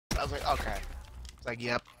I was like, okay. It's like,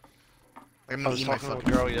 yep. I'm I gonna was eat my talking to a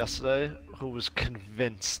fucking girl food. yesterday who was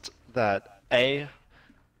convinced that A,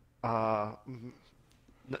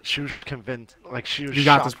 she was convinced, like she was You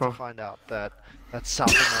got this, shocked to bro. find out that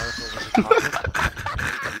South America was a continent.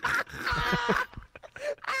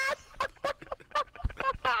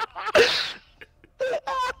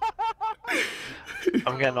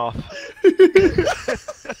 I'm getting off.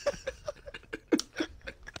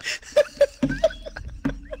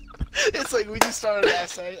 It's like when you start an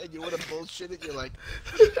essay and you want to bullshit it, you're like,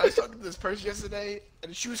 I was talking to this person yesterday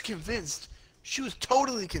and she was convinced. She was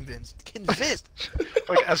totally convinced. Convinced.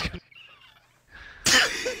 Like as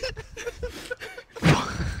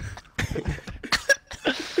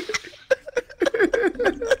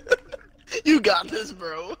You got this,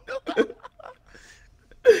 bro.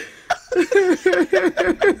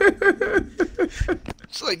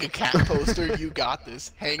 It's like a cat poster. You got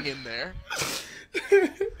this. Hang in there.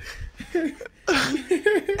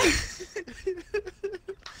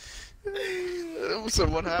 So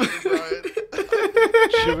what happened, Brian?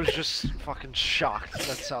 she was just fucking shocked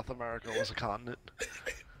that South America was a continent.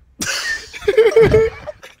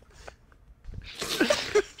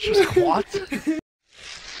 She was like, what?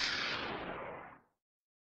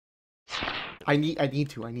 I need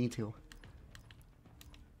to. I needed to.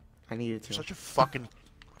 Such a fucking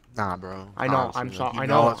nah, bro. I know. Honestly, I'm like, sorry. you I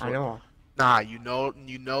know. that's I what- know. Nah, you know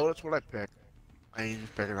that's what I picked. I ain't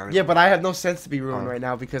just picking on it. Yeah, but I have no sense to be ruined Oh. right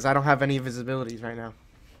now because I don't have any visibilities right now.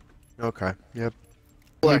 Okay. Yep.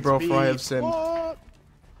 Me, bro, for I have sinned. What?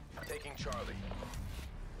 Taking Charlie.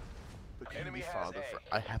 Look at Enemy me, has Father, A.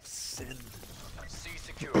 for I have sinned. C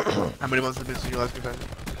secure. How many months have been since you last defended?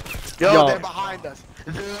 Yo, Yo. they're behind us.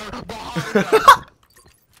 They're behind us.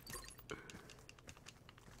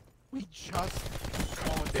 We just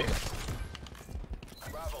spawned it.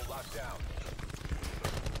 Bravo locked down.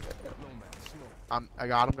 I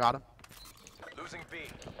got him. Losing B.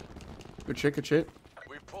 Good shit. Good shit.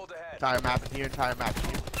 We pulled ahead. Entire map in here, entire map in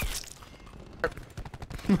here.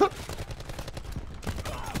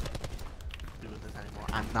 Doing this anymore.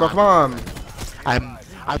 I'm not. Bro, come on.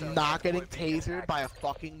 I'm not getting tasered by a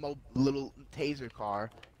fucking little taser car,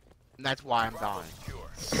 and that's why I'm dying.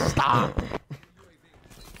 Stop.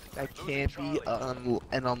 That can't be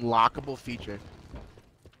an unlockable feature.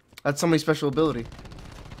 That's somebody's special ability.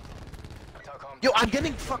 Yo, I'm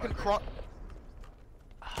getting fucking cross.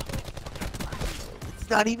 It's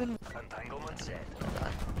not even. Entanglement set.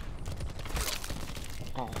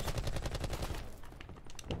 Oh.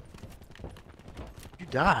 You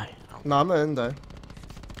die. No, I'm not in there.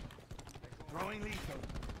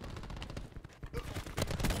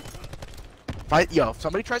 Yo, if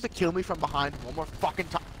somebody tries to kill me from behind one more fucking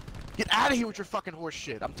time, get out of here with your fucking horse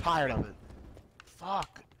shit. I'm tired of it.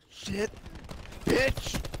 Fuck. Shit.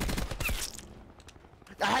 Bitch.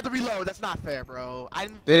 I had to reload. That's not fair, bro. They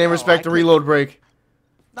didn't respect the reload break.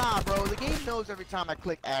 Nah, bro. The game knows every time I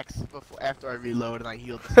click X after I reload and I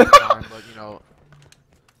heal at the same time, but you know,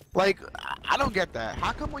 like I don't get that.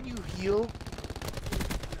 How come when you heal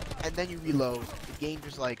and then you reload, the game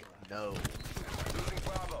just like no? Losing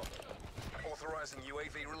Bravo. Authorizing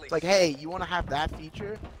UAV release. It's like, hey, you want to have that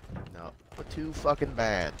feature? No, but too fucking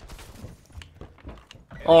bad.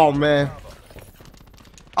 Oh man.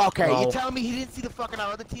 Okay, No. you telling me he didn't see the fucking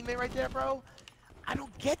other teammate right there, bro? I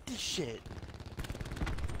don't get this shit.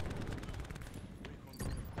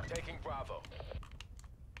 Taking Bravo.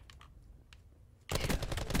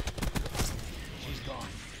 She's gone.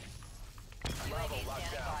 Bravo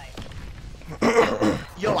locked down.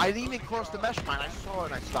 Yo, I didn't even cross the mesh mine. I saw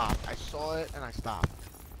it and I stopped. I saw it and I stopped.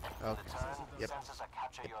 Okay. Yep.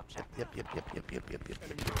 Yep.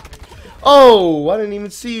 Oh, I didn't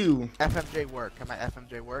even see you. FMJ work. Can my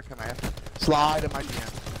FMJ work? Can my slide in my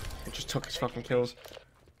DM? It just took his fucking kills.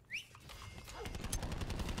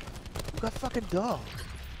 Who got fucking dog?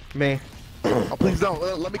 Me. Oh, please don't.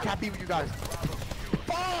 Let me cap with you guys.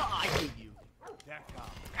 Oh, I hate you.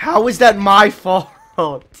 How is that my fault?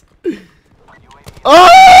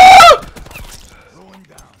 Oh!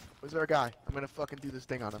 Where's our guy? I'm gonna fucking do this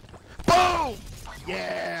thing on him. Boom!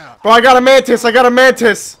 Yeah! Bro, I got a mantis. I got a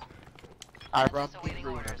mantis. Alright, bro. I'm being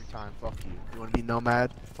ruined every time. Fuck you. You wanna be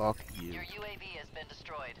nomad? Fuck you. Your UAV has been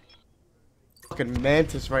destroyed. Fucking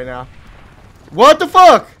mantis right now. What the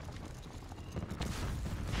fuck?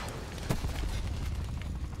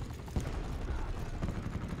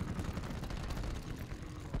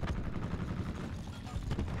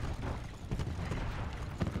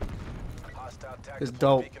 It's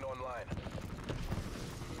dope.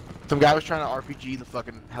 Some guy was trying to RPG the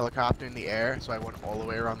fucking helicopter in the air, so I went all the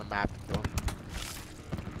way around the map to kill him.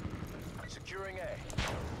 Securing A.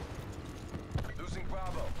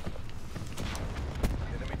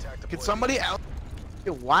 Can somebody else?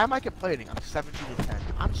 Yo, why am I complaining? I'm 17 to 10.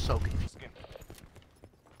 I'm so confused.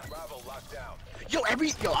 Bravo locked down. Yo,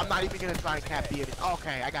 I'm not even gonna try and cap B it.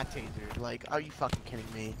 Okay, I got tasered. Like, are you fucking kidding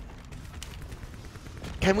me?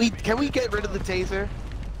 Can we get rid of the taser?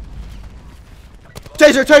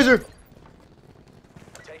 Taser, taser!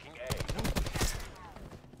 Taking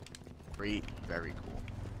A. Great, very cool.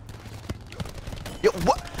 Yo,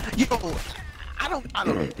 what? Yo, I don't.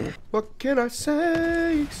 What can I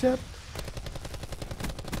say except...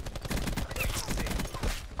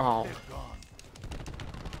 Oh.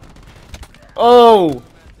 Oh!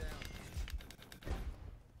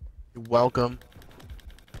 You're welcome.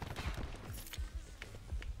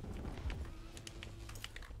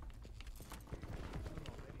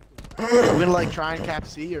 We're gonna like try and cap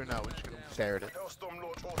C or no? We're just gonna stare at it. Hellstorm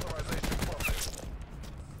launch authorization process.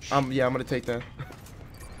 Yeah, I'm gonna take that.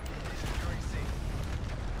 Securing C.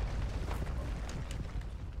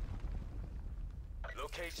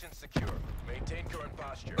 Location secure. Maintain current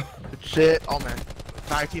posture. Shit. Oh man.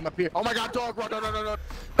 Entire team up here. Oh my god, dog. Run, no.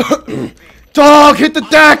 Dog, hit the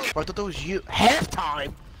deck! Bro, I thought that was you.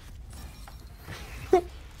 Halftime.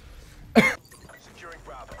 Securing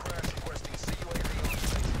Bravo. Crash requesting CUAV on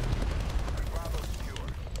station. Bravo secure.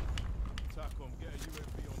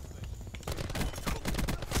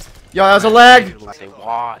 Yo, that was a lag. Say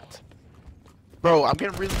what? Bro, I'm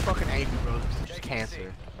getting really fucking angry, bro. This is just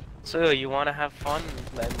cancer. So, you want to have fun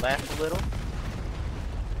and laugh a little?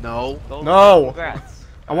 No. No. Congrats.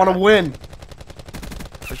 I want to win.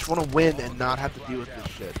 I just want to win and not have to deal with this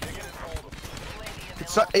shit. Can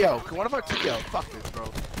one of our yo, fuck this, bro.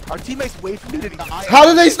 Our teammates wait for me to die. How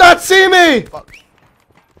did they not see me? Fuck.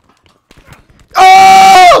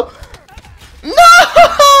 Oh!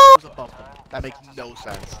 No! That makes no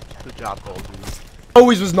sense. Good job, Gold.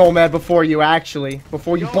 Always was Nomad before you, actually.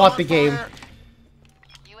 Before you bought the game.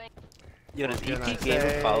 Yo, does Can I EP Gaming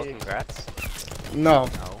say- follow congrats? No.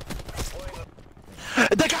 No.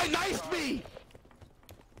 The guy knifed me!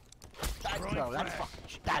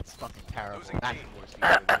 That's fucking terrible. That's the worst thing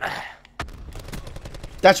I've ever done.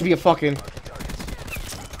 That should be a fucking...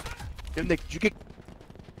 Yo, Nick, did you get...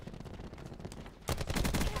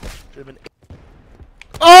 Should've been...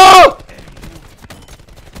 Oh!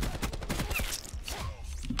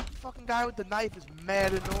 Fucking guy with the knife is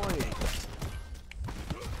mad annoying.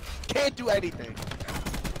 Can't do anything.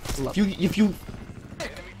 If you...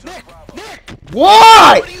 Nick!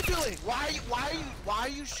 Why? What are you doing? Why are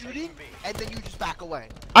you shooting and then you just back away?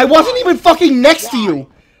 I wasn't even fucking next to you.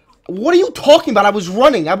 What are you talking about? I was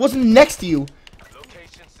running. I wasn't next to you.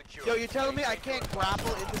 Location secure. Yo, you're telling me I can't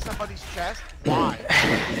grapple into somebody's chest? Why?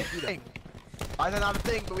 Why is that not a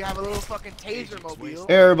thing? But we have a little fucking taser mobile.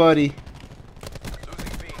 Everybody.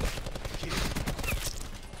 Losing B.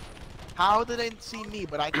 How did they see me,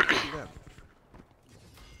 but I can see them?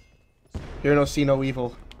 Hear no, see no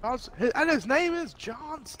evil. And his name is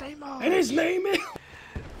John Stamos. And his name is...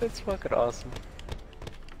 That's fucking awesome.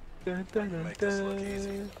 Dun, dun, dun, Make this look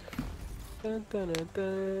easy. dun, dun, dun,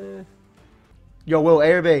 dun. Yo, Will,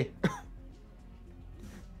 A or B?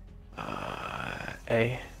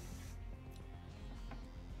 A.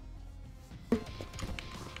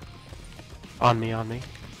 On me. We have the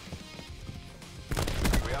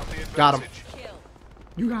Got him. advantage.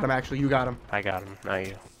 You got him, actually. You got him. I got him, not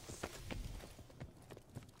you.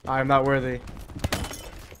 I am not worthy.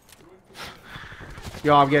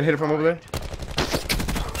 Yo, I'm getting hit from over there.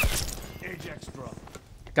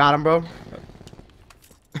 Got him, bro.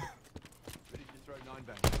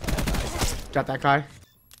 Got that guy.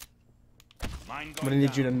 I'm gonna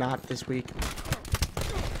need you to not this week.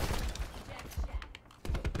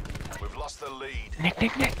 We've lost the lead. Nick.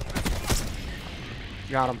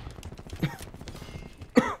 Got him.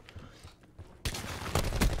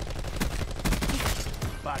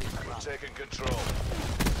 We've taken control.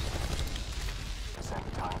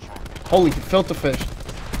 Holy filter fish.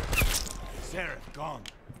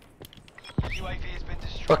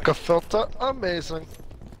 Fuck a filter, amazing.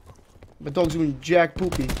 My dog's doing jack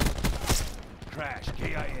poopy. Crash,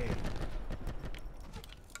 KIA.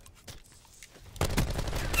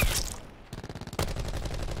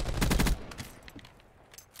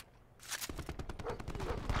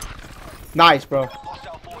 Nice, bro.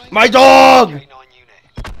 My dog!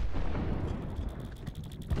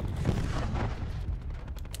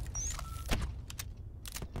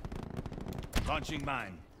 Launching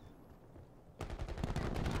mine.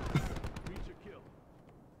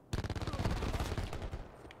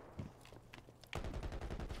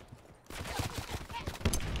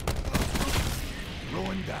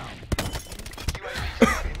 Going down.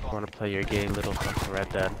 I wanna play your gay little fucking Red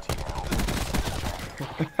Dead.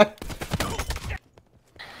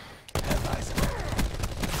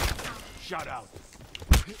 Shut out.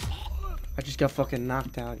 I just got fucking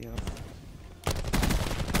knocked out, yo.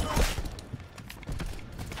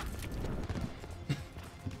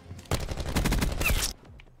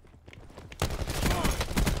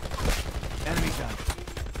 Enemy down.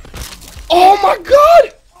 Oh my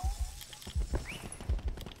god!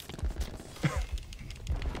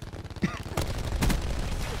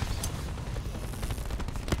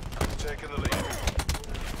 Taking the lead.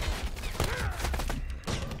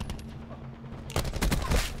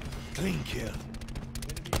 Clean kill.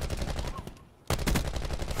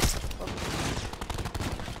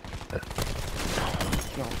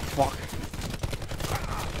 No, fuck.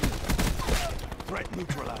 Threat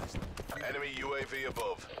neutralized. Enemy UAV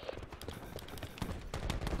above.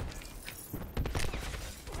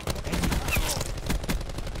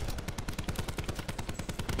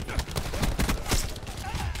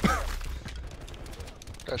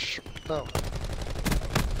 No.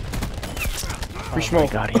 Free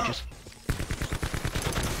smoke. God, he just.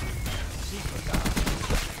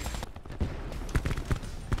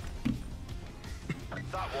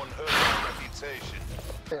 That one hurt my reputation.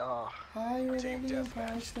 Yeah. Team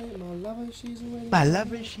deathmatch. My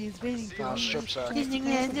lover, she's waiting Nah, strip sack.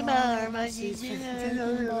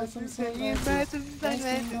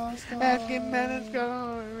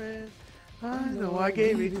 I know I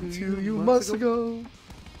gave it to you months ago.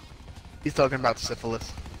 He's talking about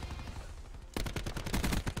syphilis.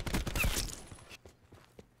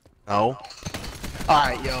 No.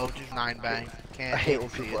 Alright, yo, just 9 bang. Can't I hate when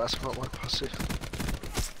to see people it. ask about my pussy.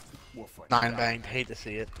 9 bang, hate to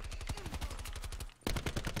see it.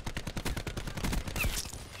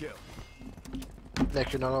 Kill.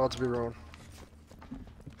 Nick, you're not allowed to be ruined.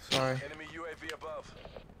 Sorry. Enemy UAV above.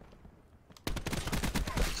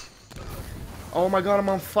 Oh my god, I'm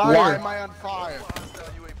on fire. Why am I on fire? Hostile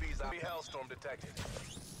UAVs. Enemy Hellstorm detected.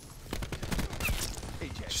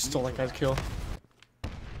 Just stole that guy's kill.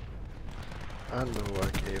 I know who I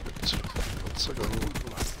gave it to. Let's go.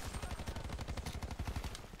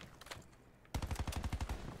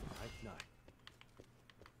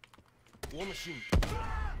 War machine.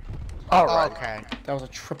 Alright. Okay. That was a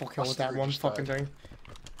triple kill with that Buster one just fucking died. thing.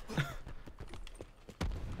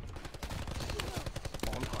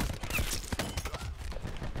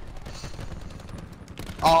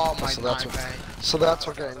 Oh my So that's 9 what- bang. So that's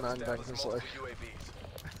what getting 9 bangs is Multiple like.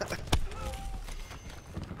 UAVs.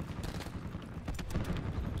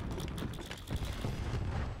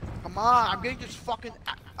 Come on, I'm getting just fucking.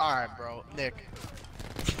 Alright, bro. Nick.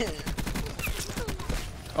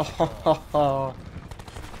 Oh, ho, ho, ho.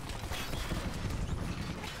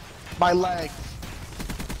 My legs.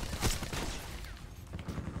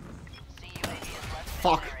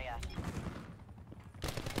 Fuck.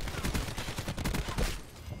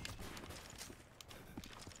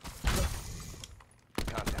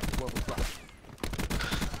 Contact. Level 5.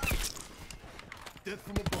 Death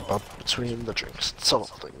from above. Up between the drinks. Some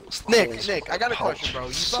things. Nick, I got a question, bro.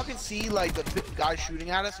 You fucking see like the guy shooting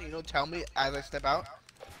at us, and you don't tell me as I step out.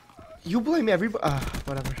 You blame everybody.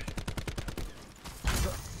 Whatever.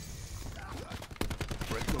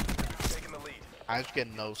 Taking the lead. I just get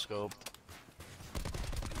no scoped.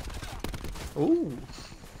 Ooh.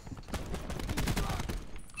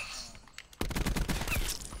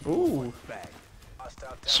 Ooh. Bag. Hostile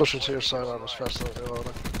down. Switching to your side arm as fast as they're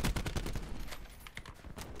loading.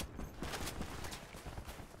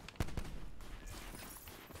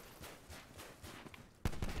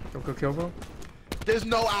 Go kill, bro. There's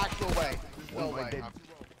no actual way. There's no way.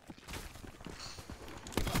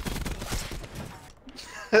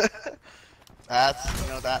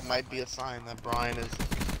 That's, that might be a sign that Brian is.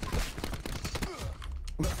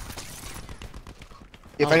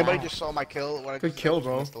 If Oh, anybody wow. just saw my kill, what I Good just kill, just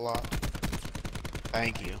bro. missed a lot.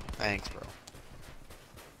 Thank you. Thanks, bro.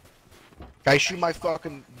 Can I shoot my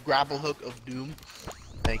fucking grapple hook of doom?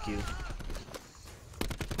 Thank you.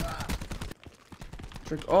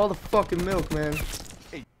 Drink all the fucking milk, man.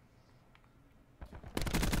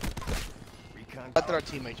 Recon. I thought our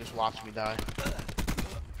teammate just watched me die.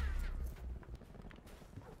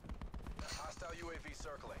 Hostile UAV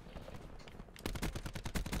circling.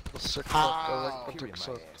 Sick fuck. How? I like Period,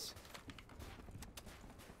 so. my ass.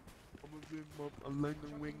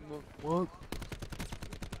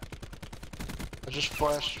 I just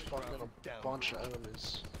flashed fucking a bunch of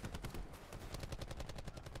enemies.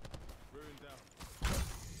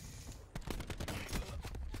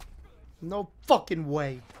 No fucking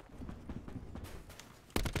way.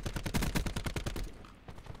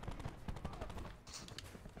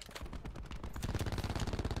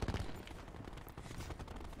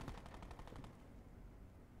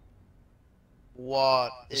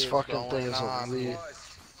 What This is fucking going thing is on? elite.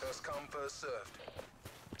 First come, first served.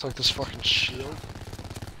 It's like this fucking shield.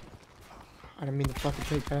 I didn't mean to fucking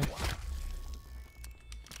take that.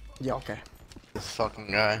 Yeah, okay. This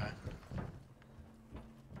fucking guy.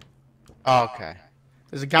 Okay.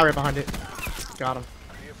 There's a guy right behind it. Got him.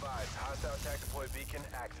 Be advised, hostile attack deploy beacon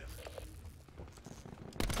active.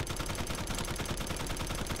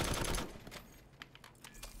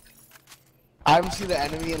 I haven't seen the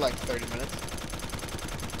enemy in like 30 minutes.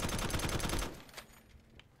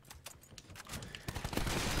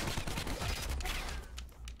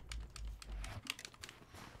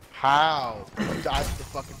 How? You died with the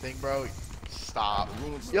fucking thing, bro. Stop.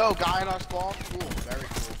 Yo, guy in our spawn. Cool. Very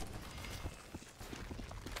cool.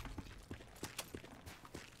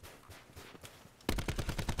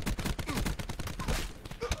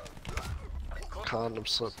 Condom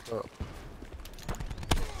slipped up.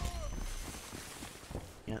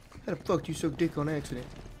 How the fuck do you suck dick on accident?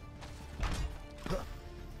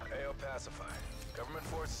 AO pacified. Government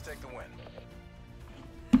forces take the win.